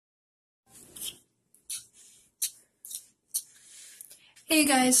Hey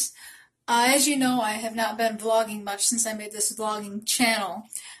guys, as you know, I have not been vlogging much since I made this vlogging channel.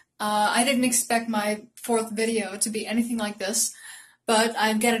 I didn't expect my fourth video to be anything like this, but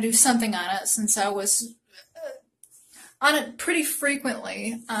I've got to do something on it since I was on it pretty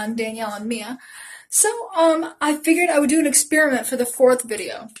frequently on Danielle and Mia. So I figured I would do an experiment for the fourth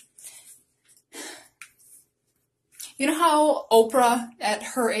video. You know how Oprah, at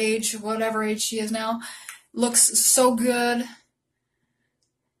her age, whatever age she is now, looks so good?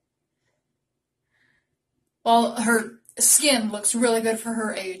 Well, her skin looks really good for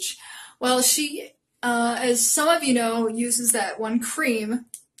her age. Well, she, as some of you know, uses that one cream.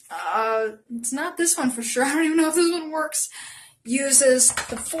 It's not this one for sure. I don't even know if this one works. Uses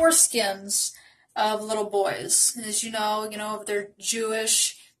the foreskins of little boys. As you know, if they're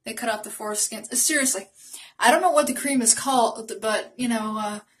Jewish, they cut out the foreskins. Seriously, I don't know what the cream is called, but,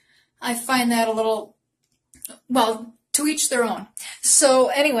 I find that a little, well, to each their own. So,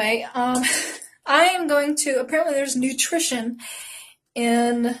 anyway, I am going to, apparently there's nutrition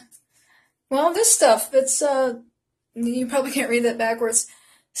in, well, this stuff. It's, you probably can't read that backwards.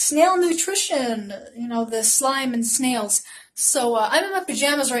 Snail nutrition, the slime and snails. So, I'm in my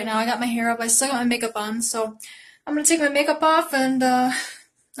pajamas right now. I got my hair up. I still got my makeup on. So, I'm going to take my makeup off, and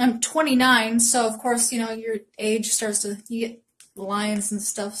I'm 29. So, of course, your age starts to, you get lines and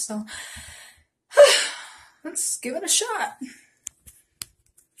stuff. So, let's give it a shot.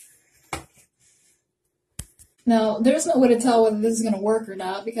 Now, there's no way to tell whether this is going to work or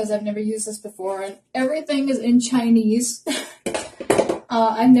not because I've never used this before, and everything is in Chinese.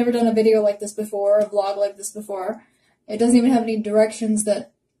 I've never done a video like this before, a vlog like this before. It doesn't even have any directions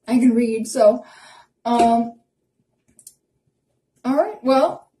that I can read, so, alright,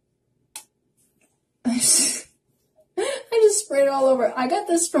 well, I just sprayed it all over. I got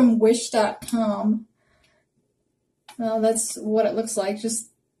this from wish.com. Well, that's what it looks like, just,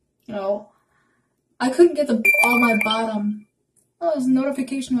 I couldn't get all my bottom. Oh, there's a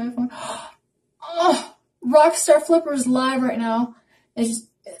notification on my phone. Oh, Rockstar Flipper is live right now. It's just,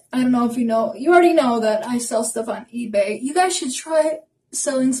 I don't know if you know. You already know that I sell stuff on eBay. You guys should try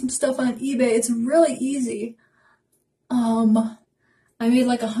selling some stuff on eBay. It's really easy. I made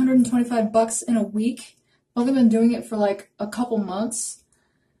like $125 in a week. I've only been doing it for like a couple months.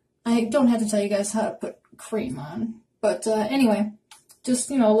 I don't have to tell you guys how to put cream on. But anyway.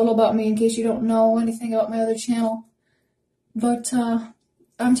 Just, a little about me in case you don't know anything about my other channel. But,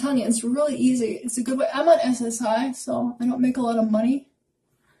 I'm telling you, it's really easy. It's a good way. I'm on SSI, so I don't make a lot of money.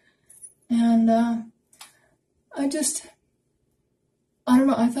 And, I don't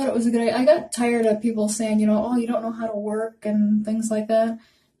know, I thought it was a good idea. I got tired of people saying, oh, you don't know how to work and things like that.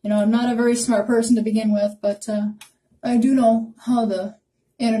 I'm not a very smart person to begin with, but, I do know how the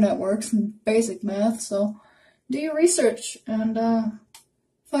internet works and basic math, so do your research and,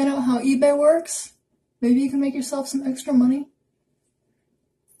 find out how eBay works. Maybe you can make yourself some extra money.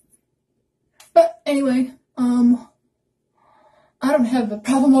 But anyway, I don't have a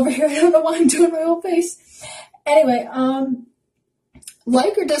problem over here. I don't know why I'm doing my whole face. Anyway,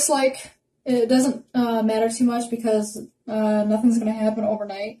 like or dislike, it doesn't matter too much because nothing's going to happen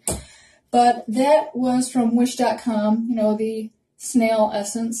overnight. But that was from wish.com, the snail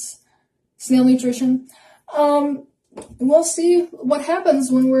essence, snail nutrition. We'll see what happens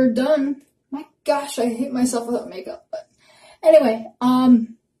when we're done. My gosh, I hate myself without makeup. But anyway,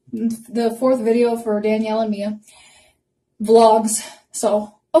 the fourth video for Danielle and Mia vlogs.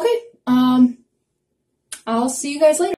 So, okay, I'll see you guys later.